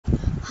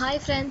Hi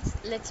friends,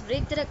 let's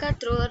break the record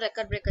through our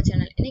record breaker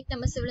channel. இன்னைக்கு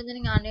நம்ம civil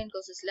engineering online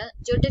courses-ல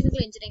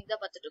geotechnical engineering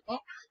தான் பார்த்துட்டு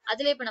இருக்கோம்.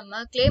 அதுல இப்ப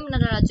நம்ம clay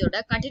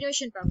mineralogy-ஓட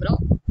continuation பார்க்குறோம்.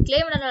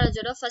 clay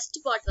mineralogy-ஓட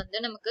first part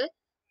வந்து நமக்கு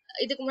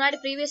இதுக்கு முன்னாடி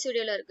previous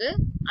வீடியோல இருக்கு.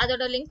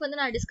 அதோட லிங்க்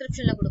வந்து நான்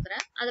description-ல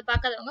கொடுக்குறேன். அதை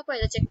பார்க்காதவங்க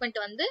போய் இதை செக்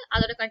பண்ணிட்டு வந்து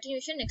அதோட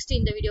continuation next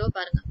இந்த வீடியோவை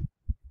பாருங்க.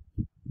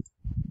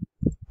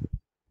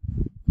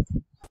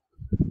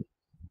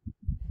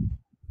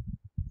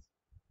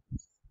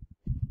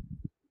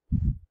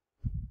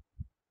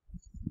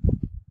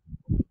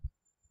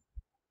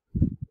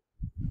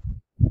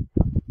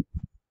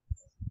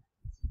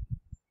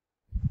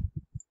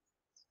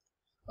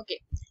 Okay,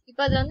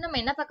 இப்போ அதுல வந்து நம்ம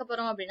என்ன பார்க்க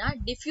போறோம் அப்படின்னா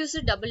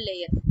diffused double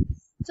layer.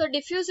 So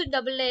diffused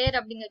double layer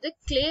அப்படிங்கிறது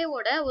clay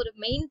ஓட ஒரு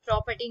மெயின்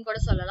ப்ராப்பர்ட்டின்னு கூட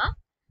சொல்லலாம்.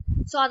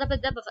 ஸோ அதை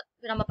பத்தி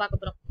தான் நம்ம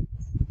பார்க்க போறோம்.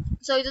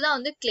 ஸோ இதுதான்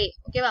வந்து clay,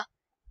 ஓகேவா?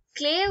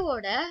 clay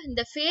ஓட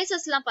இந்த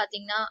ஃபேஸஸ் எல்லாம்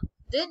பாத்தீங்கன்னா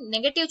இது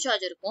நெகட்டிவ்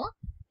சார்ஜ் இருக்கும்.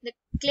 இந்த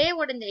clay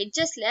ஓட இந்த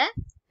எட்ஜஸ்ல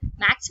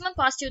மேக்ஸிமம்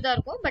பாசிட்டிவ் தான்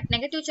இருக்கும், பட்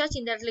நெகட்டிவ் சார்ஜ்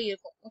இந்த இடத்துல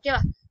இருக்கும்,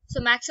 ஓகேவா? ஸோ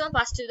மேக்ஸிமம்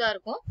பாசிட்டிவ் தான்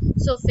இருக்கும்.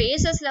 ஸோ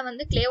ஃபேஸஸ்ல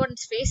வந்து கிளேவோட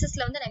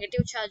ஃபேஸஸ்ல வந்து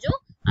நெகட்டிவ் சார்ஜும்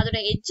அதோட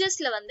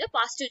எட்ஜஸ்ல வந்து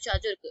பாசிட்டிவ்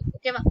சார்ஜும் இருக்கு,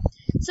 ஓகேவா?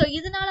 ஸோ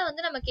இதனால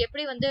வந்து நமக்கு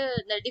எப்படி வந்து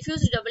இந்த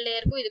டிஃப்யூஸ்ட் டபுள்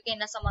லேயருக்கும் இதுக்கு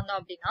என்ன சம்பந்தம்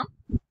அப்படின்னா,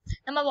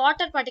 நம்ம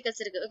வாட்டர்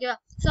பார்ட்டிகல்ஸ் இருக்கு, ஓகேவா?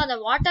 ஸோ அந்த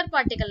வாட்டர்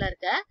பார்ட்டிகல்ல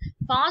இருக்க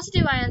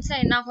பாசிட்டிவ் அயன்ஸ்ல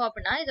என்ன ஆகும்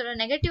அப்படின்னா இதோட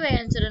நெகட்டிவ்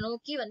அயன்ஸோட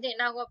நோக்கி வந்து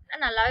என்ன ஆகும்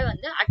அப்படின்னா நல்லாவே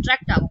வந்து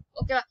அட்ராக்ட் ஆகும்,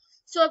 ஓகேவா?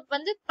 ஸோ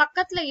வந்து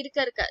பக்கத்துல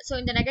இருக்க ஸோ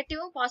இந்த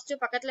நெகட்டிவும்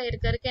பாசிட்டிவ் பக்கத்துல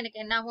இருக்க எனக்கு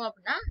என்ன ஆகும்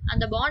அப்படின்னா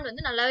அந்த பாண்ட்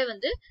வந்து நல்லாவே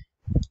வந்து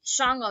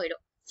ஸ்ட்ராங்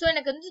ஆகிடும். ஸோ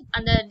எனக்கு வந்து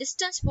அந்த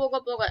டிஸ்டன்ஸ் போக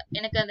போக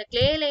எனக்கு அந்த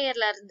கிளே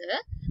லேயர்ல இருந்து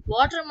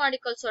வாட்டர்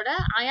மாலிகுல்ஸோட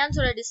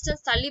அயான்ஸோட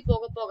டிஸ்டன்ஸ் தள்ளி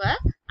போக போக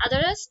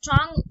அதோட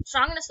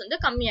ஸ்ட்ராங்னஸ் வந்து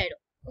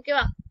கம்மியாயிடும்,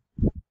 ஓகேவா?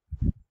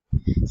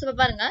 ஸோ இப்போ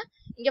பாருங்க,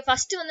 இங்க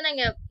ஃபர்ஸ்ட் வந்து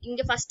நான்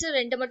இங்க ஃபர்ஸ்ட்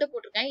ரெண்டு மட்டும்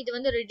போட்டிருக்கேன். இது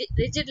வந்து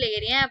ரிஜிட்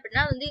லேயர். ஏன்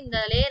அப்படின்னா வந்து இந்த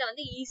லேயரை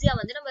வந்து ஈஸியா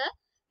வந்து நம்ம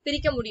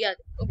பிரிக்க முடியாது,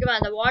 ஓகேவா?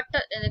 அந்த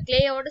வாட்டர் அந்த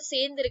கிளேயோட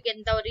சேர்ந்து இருக்க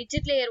இந்த ஒரு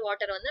ரிஜிட் லேயர்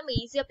வாட்டர் வந்து நம்ம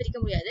ஈஸியா பிரிக்க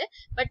முடியாது.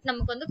 பட்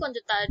நமக்கு வந்து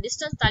கொஞ்சம்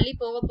டிஸ்டன்ஸ் தள்ளி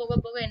போக போக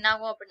போக என்ன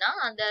ஆகும் அப்படின்னா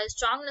அந்த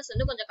ஸ்ட்ராங்னஸ்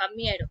வந்து கொஞ்சம்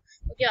கம்மியாயிடும்,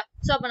 ஓகேவா?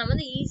 ஸோ அப்ப நம்ம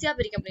வந்து ஈஸியா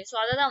பிரிக்க முடியும். ஸோ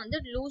அததான் வந்து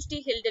லூஸ்லி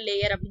ஹெல்டு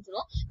லேயர் அப்படின்னு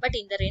சொல்லுவோம். பட்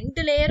இந்த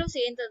ரெண்டு லேயரும்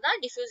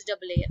சேர்ந்ததுதான் டிஃப்யூஸ்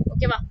டபுள் லேயர்,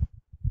 ஓகேவா?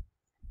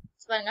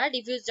 பாருங்க,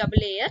 diffuse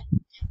double layer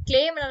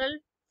clay mineral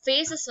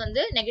faces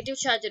வந்து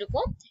நெகட்டிவ் சார்ஜ்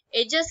இருக்கும்,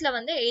 எட்ஜஸ்ல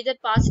வந்து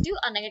either positive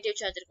or negative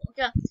charge இருக்கும்,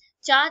 ஓகேவா?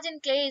 Charge in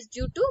clay is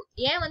due to,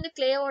 ஏன் வந்து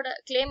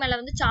கிளே மேல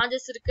வந்து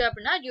சார்ஜஸ் இருக்கு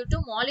அப்படின்னா due to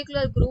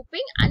molecular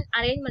grouping and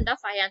arrangement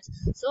of ions.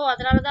 So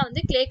அதனாலதான்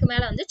வந்து கிளேக்கு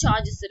மேல வந்து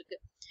சார்ஜஸ் இருக்கு.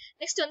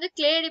 நெக்ஸ்ட் வந்து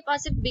clay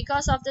deposit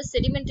because of the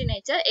sedimentary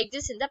nature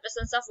exist in the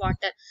presence of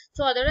water.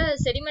 So அதோட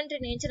செடிமெண்ட்ரி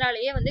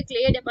நேச்சராலேயே வந்து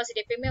கிளே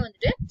டெபாசிட் எப்பயுமே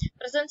வந்துட்டு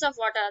பிரசன்ஸ் ஆஃப்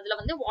வாட்டர், அதுல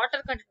வந்து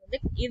வாட்டர் கண்டென்ட் வந்து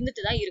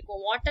இருந்துட்டு தான்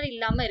இருக்கும், வாட்டர்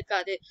இல்லாம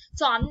இருக்காது.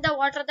 ஸோ அந்த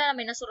வாட்டர் தான்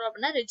நம்ம என்ன சொல்றோம்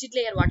அப்படின்னா ரிஜிட்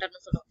லேயர்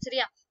வாட்டர்னு சொல்றோம்,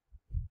 சரியா?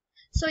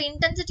 So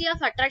intensity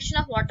of attraction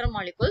of water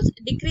molecules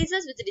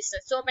decreases with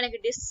distance. So அப்ப எனக்கு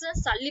distance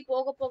தள்ளி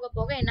போக போக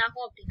போக என்ன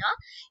ஆகும் அப்படின்னா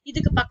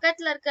இதுக்கு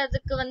பக்கத்துல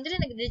இருக்கிறதுக்கு வந்து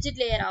எனக்கு ரிஜிட்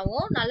லேயர்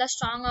ஆகும், நல்லா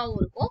ஸ்ட்ராங்காவும்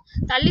இருக்கும்.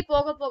 தள்ளி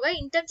போக போக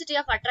intensity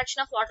of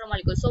attraction of water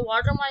molecules, so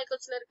water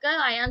moleculesல இருக்க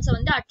அயான்ஸ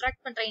வந்து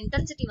அட்ராக்ட் பண்ற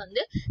இன்டென்சிட்டி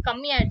வந்து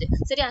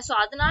கம்மியாயிடுது, சரியா? சோ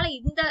அதனால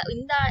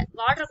இந்த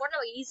வாட்டர் கூட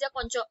நம்ம ஈஸியா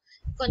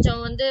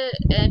கொஞ்சம் வந்து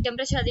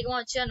டெம்பரேச்சர் அதிகமா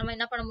வச்சு நம்ம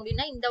என்ன பண்ண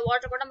முடியும்னா இந்த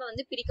வாட்டர் கூட நம்ம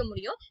வந்து பிரிக்க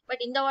முடியும்.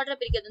 பட் இந்த வாட்டரை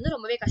பிரிக்கிறது வந்து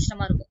ரொம்பவே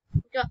கஷ்டமா இருக்கும்,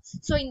 ஓகேவா?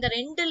 சோ இந்த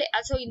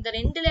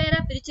ரெண்டு லேயரா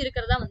பிரிச்சு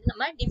இருக்கிறதா வந்து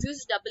நம்ம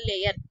டிஃப்யூஸ் டபுள்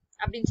லேயர்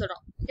அப்படின்னு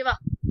சொல்றோம், ஓகேவா?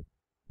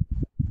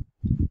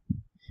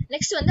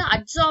 நெக்ஸ்ட் வந்து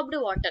அப்சார்ப்டு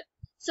வாட்டர்.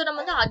 சோ நம்ம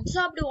வந்து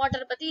அப்சார்ப்டு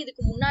வாட்டர் பத்தி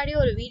இதுக்கு முன்னாடியே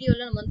ஒரு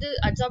வீடியோல நம்ம வந்து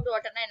அப்சார்ப்டு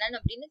வாட்டர்னா என்னன்னு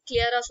அப்படின்னு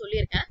கிளியரா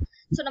சொல்லியிருக்கேன்.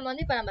 சோ நம்ம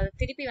வந்து இப்ப நம்ம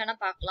திருப்பி வேணா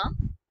பார்க்கலாம்.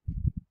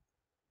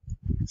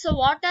 So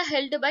water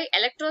held by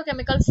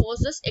electrochemical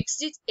forces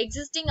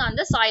existing on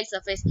the soil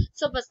surface.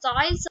 So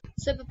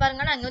இப்ப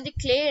பாருங்க, நான் இங்க வந்து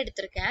clay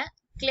எடுத்திருக்கேன்.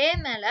 clay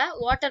மேல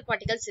வாட்டர்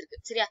பார்ட்டிகல்ஸ் இருக்கு,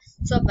 சரியா?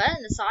 சோ அப்ப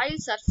இந்த சாயில்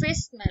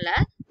சர்ஃபேஸ் மேல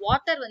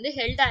வாட்டர் வந்து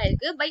ஹெல்ட்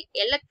ஆயிருக்கு பை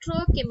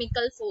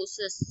எலக்ட்ரோகெமிக்கல்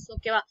ஃபோர்சஸ்,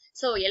 ஓகேவா?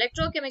 சோ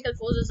எலக்ட்ரோகெமிக்கல்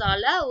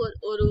ஃபோர்சஸால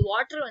ஒரு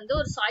வாட்டர் வந்து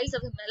ஒரு சாயில்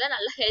சர்ஃபேஸ் மேல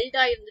நல்லா ஹெல்ட்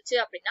ஆயிருந்துச்சு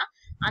அப்படின்னா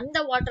அந்த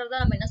வாட்டர்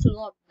தான் நம்ம என்ன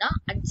சொல்லுவோம் அப்படின்னா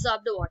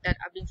அப்சார்ப்டு வாட்டர்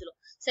அப்படின்னு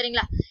சொல்லுவோம்,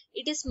 சரிங்களா?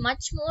 It is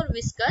much more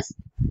viscous,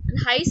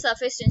 high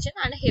surface tension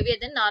and heavier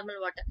then normal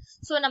water.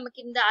 So நமக்கு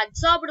இந்த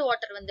அப்சார்ப்டு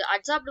வாட்டர்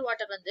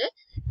வந்து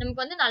நமக்கு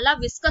வந்து நல்லா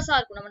விஸ்கஸா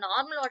இருக்கும். நம்ம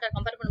நார்மல் வாட்டர்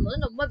கம்பேர்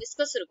பண்ணும்போது ரொம்ப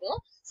விஸ்கஸ் இருக்கும்,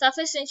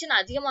 சர்ஃபேஸ் டென்ஷன்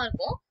அதிகமா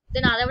இருக்கும்.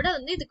 தென் அதை விட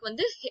வந்து இதுக்கு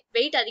வந்து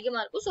வெயிட் அதிகமா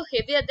இருக்கும். ஸோ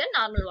ஹெவியர் தென்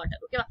நார்மல்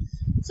வாட்டர், ஓகேவா?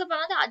 ஸோ இப்போ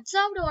வந்து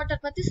அப்சார்ப்டு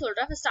வாட்டர் பத்தி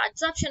சொல்றேன். ஃபர்ஸ்ட்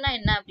அப்சார்ப்ஷன்னா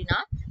என்ன அப்படின்னா,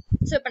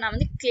 ஸோ இப்போ நான்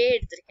வந்து கிளே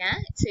எடுத்திருக்கேன்.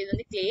 ஸோ இது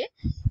வந்து கிளே.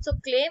 ஸோ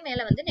கிளே மேல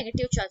வந்து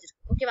நெகட்டிவ் சார்ஜ்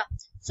இருக்கு, ஓகேவா?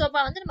 ஸோ அப்ப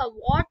வந்து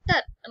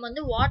நம்ம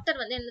வந்து வாட்டர்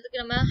வந்து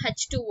என்னதுக்கு நம்ம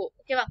H2O,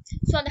 ஓகேவா?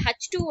 ஸோ அந்த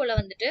H2Oல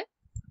வந்துட்டு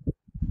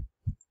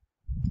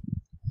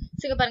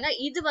ஸோ பாருங்க,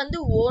 இது வந்து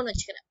ஓன்னு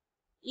வச்சுக்கிறேன்,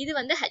 இது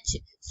வந்து H.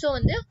 ஸோ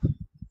வந்து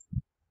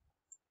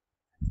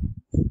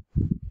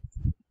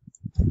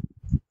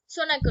சோ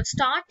எனக்கு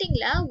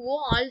ஸ்டார்டிங்ல O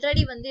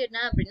ஆல்ரெடி வந்து என்ன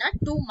அப்படின்னா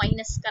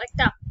 2-,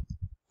 கரெக்டா?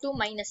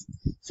 2-.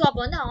 சோ அப்ப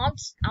வந்து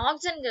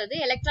ஆக்சிஜன்ங்கிறது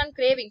எலக்ட்ரான்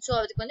கிரேவிங். சோ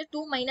அதுக்கு வந்து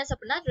 2-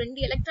 அப்படின்னா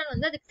 2 எலக்ட்ரான்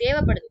வந்து அதுக்கு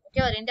தேவைப்படுது,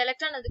 ஓகேவா? 2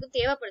 எலக்ட்ரான் அதுக்கு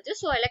தேவைப்படுது.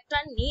 So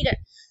electron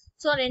needed.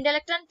 So 2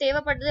 electron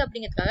தேவைப்படுது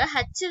அப்படிங்கிறதுக்காக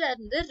ஹச்ல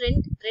இருந்து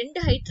ரெண்டு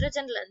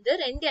ஹைட்ரஜன்ல இருந்து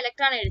 2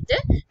 எலக்ட்ரான் எடுத்து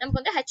நமக்கு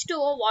வந்து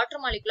H2O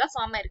வாட்டர் மாலிகுலா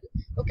ஃபார்ம் ஆயிருக்கு.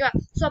 ஓகேவா?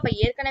 சோ அப்ப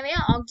ஏற்கனவே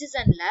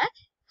ஆக்சிஜன்ல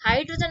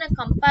ஹைட்ரஜனை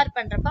கம்பேர்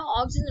பண்றப்ப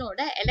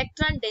ஆக்சிஜனோட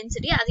எலக்ட்ரான்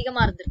டென்சிட்டி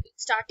அதிகமா இருந்திருக்கு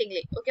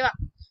ஸ்டார்டிங்ல. ஓகேவா?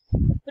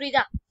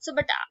 புரியுதா? சோ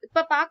பட்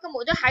இப்ப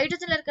பாக்கும்போது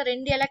ஹைட்ரஜன்ல இருக்க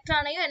 2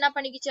 எலக்ட்ரானையும் என்ன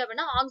பண்ணிக்கிச்சு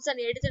அப்படின்னா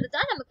ஆக்சிஜன் எடுத்துட்டு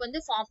தான் நமக்கு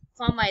வந்து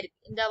ஃபார்ம்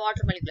ஆயிருக்கு இந்த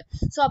வாட்டர் மாலிகுலர்.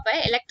 சோ அப்ப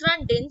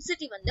எலக்ட்ரான்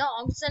டென்சிட்டி வந்து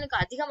ஆக்சிஜனுக்கு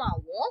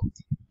அதிகமாகவும்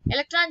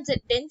எலக்ட்ரான்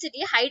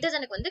டென்சிட்டி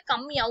ஹைட்ரஜனுக்கு வந்து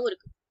கம்மியாவும்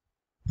இருக்கு.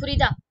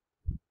 புரியுதா?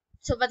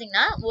 சோ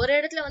பாத்தீங்கன்னா ஒரு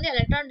இடத்துல வந்து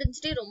எலக்ட்ரான்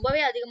டென்சிட்டி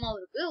ரொம்பவே அதிகமாவும்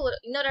இருக்கு,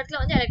 இன்னொரு இடத்துல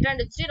வந்து எலக்ட்ரான்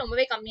டென்சிட்டி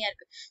ரொம்பவே கம்மியா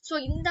இருக்கு. சோ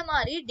இந்த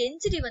மாதிரி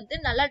டென்சிட்டி வந்து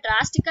நல்லா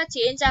டிராஸ்டிக்கா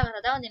சேஞ்ச்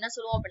ஆகிறதா வந்து என்ன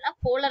சொல்லுவோம் அப்படின்னா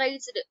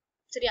போலரைஸ்டு.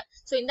 சரியா?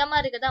 சோ இந்த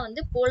மாதிரி இருக்கதா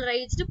வந்து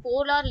போலரைஸ்டு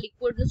போலார்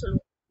லிக்விட்னு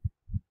சொல்லுவோம்.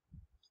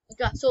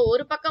 ஓகே. சோ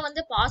ஒரு பக்கம்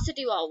வந்து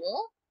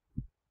பாசிட்டிவாவும்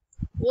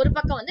ஒரு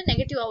பக்கம் வந்து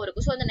நெகட்டிவாவும்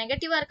இருக்கும். சோ அந்த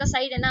நெகட்டிவா இருக்க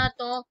சைடு என்ன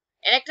அர்த்தம்?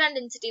 எலக்ட்ரான்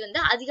டென்சிட்டி வந்து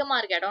அதிகமா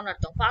இருக்க இடம்னு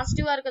அர்த்தம்.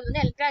 பாசிட்டிவா இருக்கிறது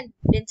வந்து எலக்ட்ரான்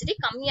டென்சிட்டி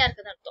கம்மியா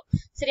இருக்குன்னு அர்த்தம்.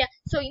 சரியா?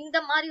 சோ இந்த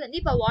மாதிரி வந்து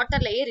இப்ப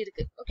வாட்டர் லேயர்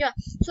இருக்கு. ஓகேவா?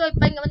 சோ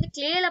இப்ப இங்க வந்து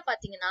கிளேல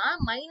பாத்தீங்கன்னா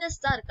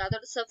மைனஸ் தான் இருக்கு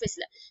அதோட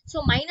சர்ஃபேஸ்ல. சோ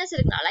மைனஸ்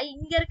இருக்கனால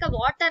இங்க இருக்க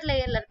வாட்டர்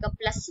லேயர்ல இருக்க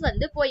பிளஸ்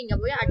வந்து இங்க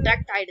போய்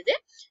அட்ராக்ட் ஆயிடுது.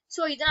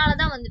 சோ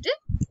இதனாலதான் வந்துட்டு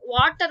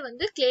வாட்டர்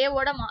வந்து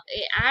கிளேவோட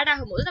ஆட்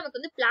ஆகும்போது நமக்கு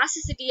வந்து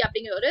பிளாஸ்டிசிட்டி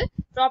அப்படிங்கிற ஒரு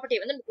ப்ராப்பர்ட்டி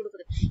வந்து நமக்கு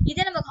கொடுக்குது.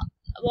 இதே நம்ம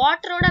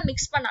வாட்டரோட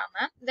மிக்ஸ்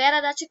பண்ணாம வேற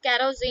ஏதாச்சும்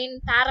கெரோசின்,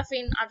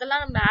 பாரஃபின்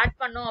அதெல்லாம் நம்ம ஆட்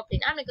பண்ணோம்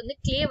அப்படின்னா நமக்கு வந்து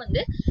கிளே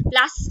வந்து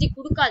பிளாஸ்டிசிட்டி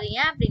கொடுக்காது.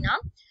 ஏன் அப்படின்னா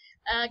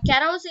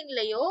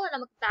கெரோசின்லயோ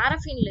நமக்கு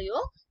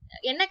பாரஃபின்லயோ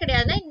என்ன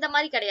கிடையாதுன்னா இந்த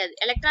மாதிரி கிடையாது,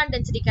 எலக்ட்ரான்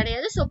டென்சிட்டி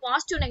கிடையாது. சோ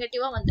பாசிட்டிவ்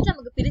நெகட்டிவா வந்துட்டு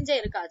நமக்கு பிரிஞ்சே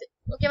இருக்காது.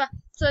 ஓகேவா?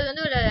 சோ இது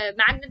வந்து ஒரு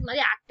மேக்னெட்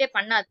மாதிரி ஆக்டே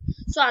பண்ணாது.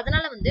 சோ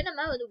அதனால வந்து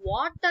நம்ம வந்து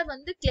வாட்டர்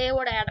வந்து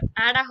கிளேவோட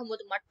ஆட்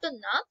ஆகும்போது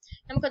மட்டும்தான்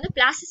நமக்கு வந்து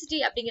பிளாஸ்டிசிட்டி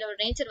அப்படிங்கிற ஒரு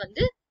நேச்சர்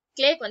வந்து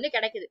கிளேக்கு வந்து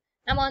கிடைக்குது.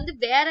 நம்ம வந்து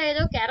வேற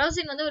ஏதோ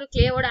கெரோசின் வந்து ஒரு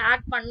கிளேவோட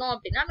ஆட் பண்ணோம்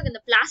அப்படின்னா நமக்கு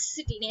இந்த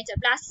பிளாஸ்டிசிட்டி நேச்சர்,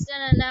 பிளாஸ்டிசிட்டி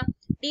என்ன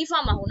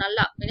டிஃபார்ம் ஆகும்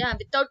நல்லா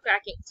வித்தவுட்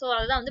கிராக்கிங். சோ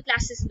அதுதான் வந்து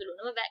பிளாஸ்டிசிட்டி சொல்லுவோம்.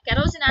 நம்ம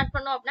கெரோசின் ஆட்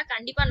பண்ணோம் அப்படின்னா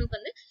கண்டிப்பா நமக்கு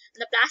வந்து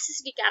அந்த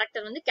பிளாஸ்டிசிட்டி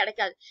கேரக்டர் வந்து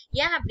கிடைக்காது.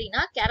 ஏன்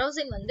அப்படின்னா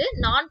கெரோசின் வந்து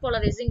நான்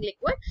போலரைசிங்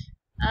லிக்விட்,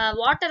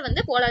 வாட்டர்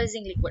வந்து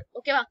போலரைசிங் லிக்விட்.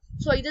 ஓகேவா?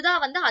 சோ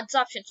இதுதான் வந்து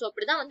அப்சார்ப்ஷன். சோ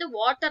இப்படிதான் வந்து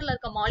வாட்டர்ல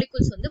இருக்க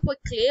மாலிகூல்ஸ் வந்து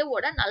போய்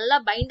கிளேவோட நல்லா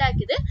பைண்ட்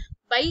ஆக்குது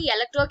பை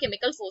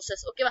எலக்ட்ரோகெமிக்கல்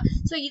ஃபோர்சஸ். ஓகேவா?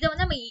 சோ இதை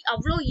வந்து நம்ம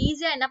அவ்வளவு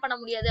ஈஸியா என்ன பண்ண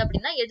முடியாது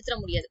அப்படின்னா எடுத்துட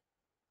முடியாது,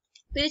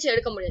 பிரிச்சு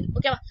எடுக்க முடியாது.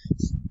 ஓகேவா?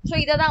 சோ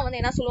இததான் வந்து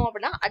என்ன சொல்லுவோம்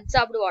அப்படின்னா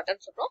அப்சார்ப்டு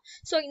வாட்டர் சொல்றோம்.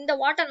 சோ இந்த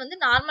வாட்டர் வந்து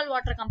நார்மல்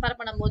வாட்டர் கம்பேர்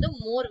பண்ணும்போது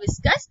மோர்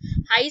viscous,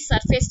 high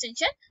surface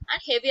tension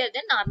and heavier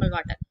then normal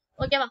water.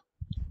 ஓகேவா?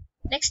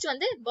 நெக்ஸ்ட்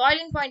வந்து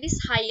boiling point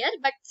is higher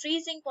but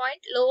freezing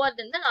point lower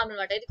then the normal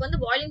water. இதுக்கு வந்து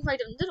பாய்லிங்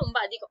பாயிண்ட் வந்து ரொம்ப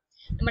அதிகம்.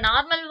 நம்ம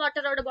நார்மல்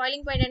வாட்டரோட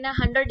பாய்லிங் பாயிண்ட் என்ன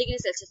 100 டிகிரி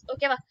செல்சியஸ்.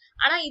 ஓகேவா?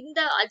 ஆனா இந்த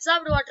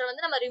அப்சார்ப்டு வாட்டர்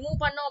வந்து நம்ம ரிமூவ்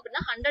பண்ணோம்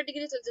அப்படின்னா 100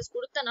 டிகிரி செல்சியஸ்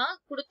கொடுத்தலாம்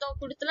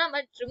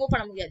நம்ம ரிமூவ்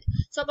பண்ண முடியாது.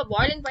 சோ அப்ப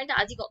பாய்லிங் பாயிண்ட்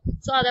அதிகம்.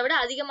 சோ அதை விட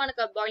அதிகமான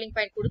பாய்லிங்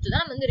பாயிண்ட்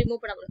கொடுத்துதான் நம்ம வந்து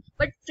ரிமூவ் பண்ண முடியும்.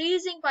 பட்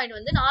ஃப்ரீசிங் பாயிண்ட்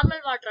வந்து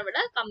நார்மல் வாட்டரை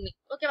விட கம்மி.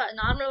 ஓகேவா?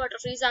 நார்மல்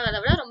வாட்டர் ஃப்ரீஸ் ஆகாத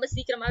விட ரொம்ப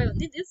சீக்கிரமாவே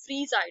வந்து இது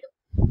ஃப்ரீஸ் ஆயிடும்.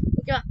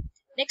 ஓகேவா?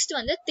 நெக்ஸ்ட்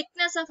வந்து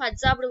thickness of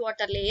absorbed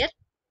water layer.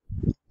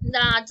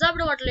 இந்த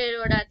அப்சார்ப்டு வாட்டர்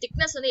லேயரோட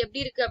திக்னஸ் வந்து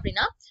எப்படி இருக்கு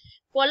அப்படின்னா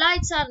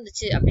கொலாய்ட்ஸா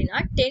இருந்துச்சு அப்படின்னா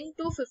 10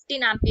 to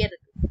 15 ஆம்பியர்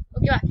இருக்கு.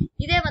 ஓகேவா?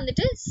 இதே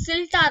வந்துட்டு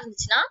சில்ட்டா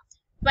இருந்துச்சுன்னா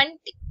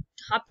 20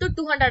 up to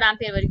 200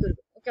 ஆம்பியர் வரைக்கும்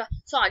இருக்கு. ஓகேவா?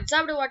 சோ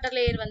அப்சார்ப்டு வாட்டர்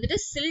லேயர் வந்துட்டு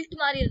சில்ட்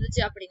மாதிரி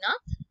இருந்துச்சு அப்படின்னா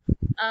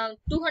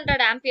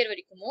 200 ஆம்பியர்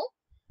வரைக்கும்,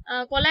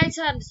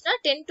 கொலாய்ட்ஸா இருந்துச்சுன்னா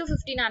 10 to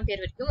 15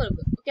 ஆம்பியர் வரைக்கும்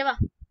இருக்கு. ஓகேவா?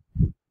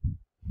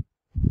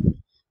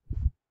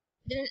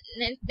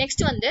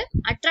 நெக்ஸ்ட் வந்து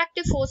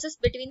attractive forces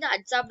between the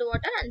absorbed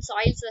water and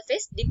soil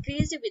surface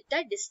decreased with the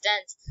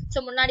distance.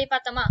 So முன்னாடி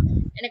பார்த்தோமா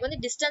எனக்கு வந்து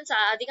டிஸ்டன்ஸ்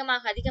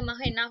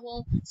அதிகமாக என்ன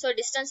ஆகும்? சோ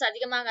டிஸ்டன்ஸ்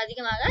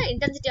அதிகமாக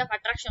இன்டென்சிட்டி ஆஃப்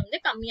அட்ராக்ஷன் வந்து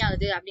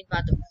கம்மியாகுது அப்படின்னு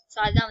பார்த்தோம். சோ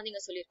அதுதான் வந்து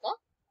இங்க சொல்லியிருக்கோம்.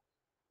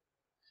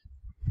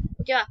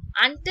 ஓகேவா?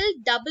 until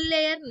double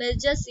layer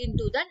merges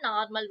into the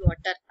normal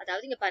water.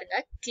 அதாவது இங்க பாருங்க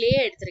clay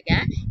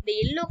எடுத்திருக்கேன். இந்த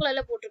yellow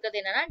கலர்ல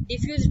போட்டிருக்கிறது என்னன்னா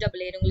diffused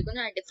double layer. உங்களுக்கு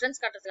வந்து நான்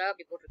டிஃபரன்ஸ் காட்டுறதுக்காக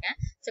அப்படி போட்டிருக்கேன்.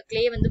 சோ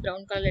clay வந்து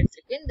brown கலர்ல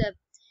எடுத்திருக்கு. இந்த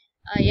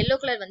yellow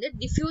கலர் வந்து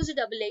diffused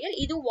double layer.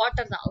 இது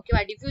வாட்டர் தான்.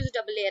 ஓகேவா? diffused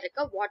double layer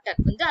இருக்க வாட்டர்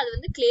வந்து அது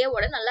வந்து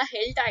கிளேவோட நல்லா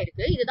ஹெல்ட்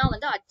ஆயிருக்கு. இதுதான்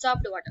வந்து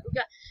அப்சார்ப்டு வாட்டர்.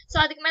 ஓகேவா? சோ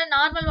அதுக்கு மேல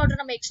நார்மல்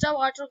வாட்டர் நம்ம எக்ஸ்ட்ரா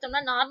வாட்டர்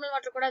ஊத்தோம்னா நார்மல்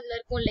வாட்டர் கூட அதுல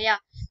இருக்கும் இல்லையா?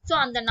 சோ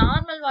அந்த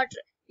நார்மல்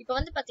வாட்டர் இப்ப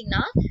வந்து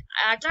பாத்தீங்கன்னா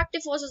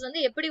அட்ராக்டிவ் ஃபோர்ஸஸ்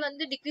வந்து எப்படி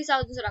வந்து டிக்ரீஸ்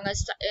ஆகுதுன்னு சொல்றாங்க.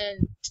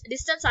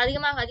 டிஸ்டன்ஸ்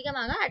அதிகமாக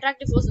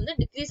அட்ராக்டிவ் ஃபோர்ஸ் வந்து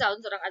டிக்ரீஸ்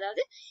ஆகுதுன்னு சொல்றாங்க.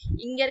 அதாவது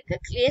இங்க இருக்க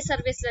கிளே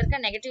சர்ஃபேஸ்ல இருக்க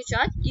நெகட்டிவ்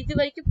சார்ஜ் இது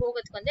வரைக்கும்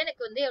போகிறதுக்கு வந்து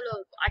எனக்கு வந்து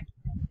எவ்வளவு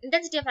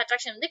இன்டென்சிட்டி ஆஃப்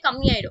அட்ராக்ஷன் வந்து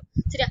கம்மியாயிடும்.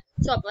 சரியா?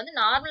 சோ அப்ப வந்து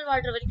நார்மல்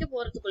வாட்டர் வரைக்கும்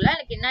போறதுக்குள்ள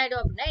எனக்கு என்ன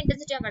ஆயிடும் அப்படின்னா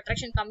இன்டென்சிட்டி ஆஃப்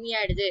அட்ராக்ஷன்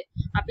கம்மியாயிடுது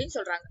அப்படின்னு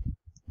சொல்றாங்க.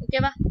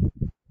 ஓகேவா?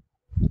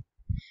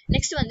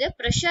 நெக்ஸ்ட் வந்து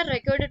pressure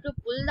required to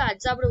pull the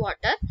absorbed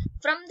water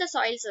from the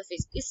soil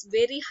surface is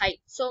very high.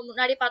 So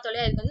முன்னாடி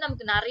பார்த்தோம்ல இதுக்கு வந்து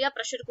நமக்கு நிறைய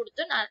பிரஷர்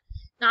கொடுத்து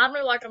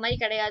நார்மல் வாட்டர் மாதிரி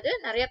கிடையாது,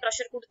 நிறைய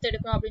பிரஷர் கொடுத்து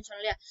எடுக்கணும் அப்படின்னு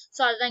சொன்னோம்.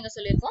 சோ அதுதான் இங்க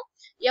சொல்லியிருக்கோம்.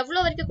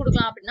 எவ்வளவு வரைக்கும்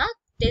கொடுக்கலாம் அப்படின்னா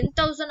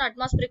 10,000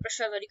 அட்மாஸ்பியரிக்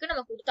பிரஷர் வரைக்கும்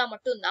நம்ம கொடுத்தா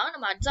மட்டும்தான்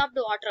நம்ம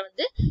அப்சார்ப்டு வாட்டரை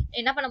வந்து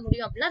என்ன பண்ண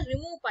முடியும் அப்படின்னா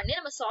ரிமூவ் பண்ணி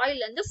நம்ம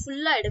சாயில்ல இருந்து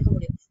ஃபுல்லா எடுக்க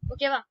முடியும்.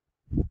 ஓகேவா?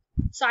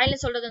 சாயில்ல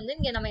சொல்றது வந்து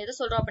இங்க நம்ம எதை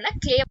சொல்றோம் அப்படின்னா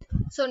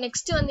So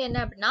next வந்து என்ன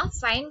அப்படின்னா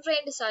fine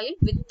grained soil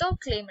without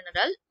clay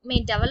mineral may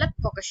develop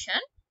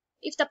cohesion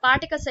if the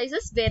particle size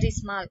is very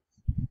small,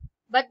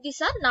 but these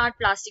are not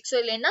plastic. So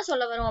இதுல என்ன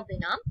சொல்ல வரோம்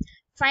அப்படின்னா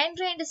fine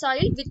grained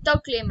soil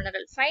without clay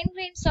mineral. fine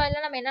grained soil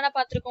நம்ம என்னென்ன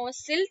பார்த்திருக்கோம்,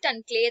 silt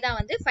and clay தான்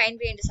வந்து fine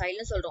grained soil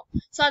னு சொல்றோம்.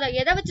 சோ அத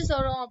எதை வச்சு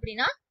சொல்றோம்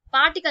அப்படின்னா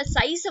பார்ட்டிகல்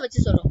சைஸ வச்சு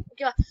சொல்றோம்.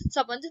 ஓகேவா? சோ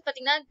அப்ப வந்து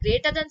பாத்தீங்கன்னா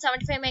greater than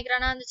 75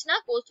 மைக்ரானா இருந்துச்சுன்னா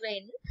coarse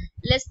grain,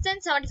 less than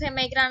 75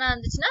 மைக்ரானா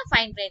இருந்துச்சுன்னா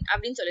fine grain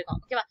அப்படின்னு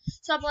சொல்லிருக்கோம். ஓகேவா?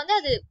 சோ அப்ப வந்து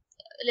அது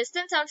less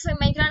than 75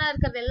 மைக்ரானா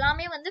இருக்கிறது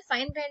எல்லாமே வந்து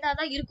ஃபைன் கிரைண்டா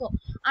தான் இருக்கும்.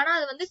 ஆனா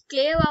அது வந்து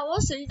கிளேவாவோ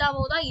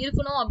சில்டாவோ தான்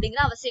இருக்கணும்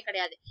அப்படிங்கிற அவசியம்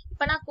கிடையாது.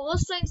 இப்ப நான்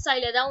கோஸ்ட்லைன்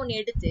ஸ்டைல் ஏதாவது ஒண்ணு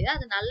எடுத்து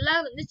அது நல்லா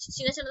வந்து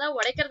சின்ன சின்னதா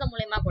உடைக்கிறது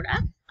மூலமா கூட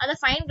அதை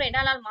ஃபைன்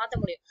கிரைண்டா மாத்த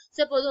முடியும். சோ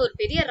இப்போ ஒரு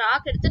பெரிய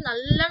ராக் எடுத்து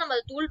நல்லா நம்ம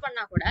அதை தூள்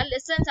பண்ணா கூட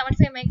less than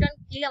 75 மைக்ரான்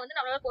கீழே வந்து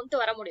நம்மளால கொண்டு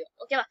வர முடியும்.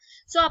 ஓகேவா?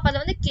 சோ அப்ப அது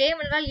வந்து கிளே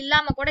மினரல்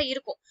இல்லாம கூட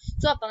இருக்கும்.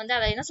 சோ அப்ப வந்து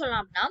அதை என்ன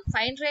சொல்லலாம் அப்படின்னா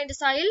fine grind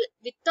soil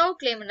without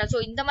clay mineral.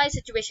 So இந்த மாதிரி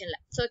சிச்சுவேஷன்ல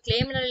சோ கிளே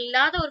மினரல்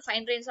இல்லாத ஒரு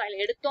ஃபைன் கிரைண்ட்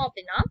சாயில் எடுத்தோம்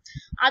அப்படின்னா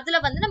அதுல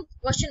வந்து நம்ம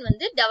கொஸ்டின்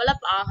வந்து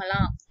டெவலப்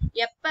ஆகலாம்.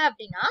 எப்ப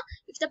அப்படின்னா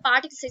if the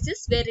particle size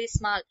is very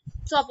small.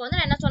 So அப்ப வந்து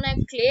நான் என்ன சொன்னேன்,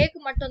 கிளேக்கு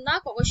மட்டும்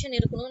தான் கொஸ்டின்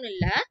இருக்கணும்னு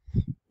இல்ல,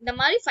 இந்த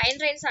மாதிரி ஃபைன்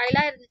கிரைண்ட்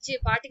சாயிலா இருந்துச்சு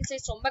பார்ட்டிகல்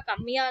சைஸ் ரொம்ப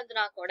கம்மியா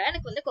இருந்தனா கூட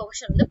எனக்கு வந்து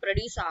கொஸ்டின் வந்து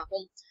ப்ரொடியூஸ்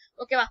ஆகும்.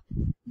 ஓகேவா?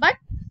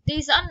 But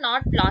these are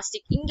not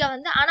plastic. இங்க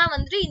வந்து ஆனா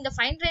வந்து இந்த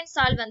ஃபைன் கிரைண்ட்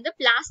சாயில் வந்து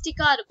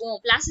பிளாஸ்டிக்கா இருக்கும்,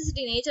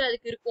 பிளாஸ்டிசிட்டி நேச்சர்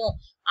அதுக்கு இருக்கும்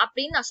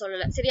அப்படின்னு நான்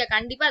சொல்லல. சரியா?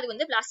 கண்டிப்பா அதுக்கு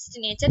வந்து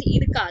பிளாஸ்டிசிட்டி நேச்சர்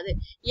இருக்காது.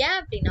 ஏன்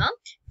அப்படின்னா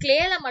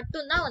கிளேல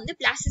மட்டும் தான் வந்து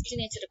பிளாஸ்டிசிட்டி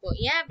நேச்சர் இருக்கும்.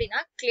 ஏன் அப்படின்னா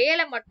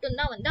கிளேல மட்டும்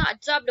தான் வந்து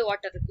அப்சார்ப்டு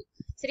வாட்டர் இருக்கு.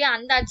 சரியா?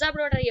 அந்த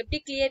அப்சார்ப்டு வாட்டர் எப்படி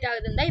கிரியேட்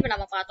ஆகுதுன்னு இப்ப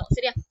நம்ம பார்த்தோம்.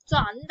 சரியா? சோ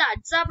அந்த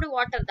அப்சார்ப்டு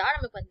வாட்டர் தான்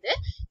நமக்கு வந்து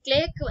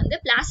கிளேக்கு வந்து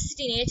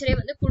பிளாஸ்டிசிட்டி நேச்சரே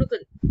வந்து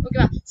கொடுக்குது.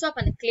 ஓகேவா? சோ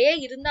அப்ப அந்த கிளே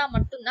இருந்தா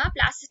மட்டும் தான்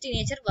பிளாஸ்டிசிட்டி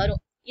நேச்சர்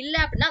வரும், இல்ல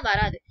அப்படின்னா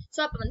வராது. சோ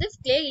அப்ப வந்து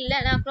கிளே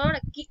இல்லைன்னா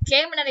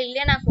கிளே மினரல்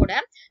இல்லைன்னா கூட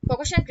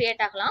கொஹெஷன்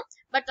கிரியேட் ஆகலாம்,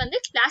 பட் வந்து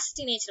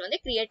பிளாஸ்டிசிட்டி நேச்சர் வந்து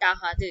கிரியேட்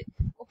ஆகாது.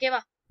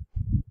 ஓகேவா?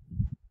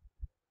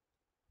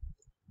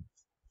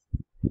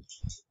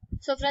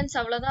 சோ ஃப்ரெண்ட்ஸ்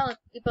அவ்வளவுதான்.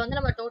 இப்போ வந்து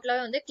நம்ம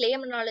டோட்டலாவே வந்து கிளே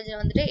மினராலஜி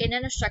வந்துட்டு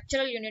என்னென்ன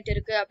ஸ்ட்ரக்சரல் யூனிட்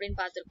இருக்கு அப்படின்னு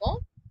பார்த்திருக்கோம்.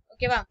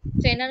 ஓகேவா?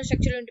 சோ என்னென்ன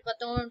ஸ்ட்ரக்சரல் யூனிட்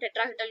பார்த்தோம்,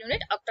 டெட்ராஹெட்ரல்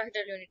யூனிட்,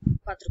 அக்டாஹெட்ரல் யூனிட்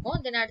பார்த்திருக்கோம்.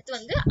 தென் அடுத்து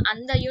வந்து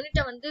அந்த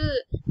யூனிட்டை வந்து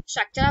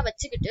ஸ்ட்ரக்சரா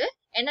வச்சுக்கிட்டு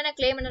என்னென்ன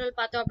கிளே மினரல்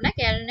பார்த்தோம் அப்படின்னா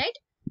கேல்னைட்,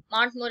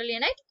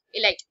 மான்ட்மோரிலியனைட்,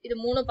 இலைட், இது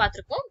மூணும்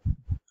பார்த்திருக்கோம்.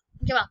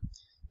 ஓகேவா?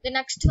 தென்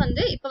நெக்ஸ்ட்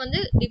வந்து இப்போ வந்து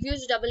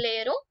டிஃப்யூஸ் டபுள்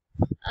லேயரும்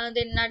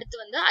தென் அடுத்து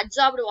வந்து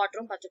அப்சார்ப்டு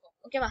வாட்டரும் பார்த்திருக்கோம்.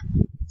 ஓகேவா?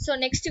 சோ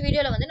நெக்ஸ்ட்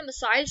வீடியோல வந்து நம்ம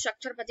சாயில்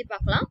ஸ்ட்ரக்சர் பத்தி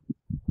பார்க்கலாம்.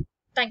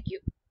 தேங்க்யூ.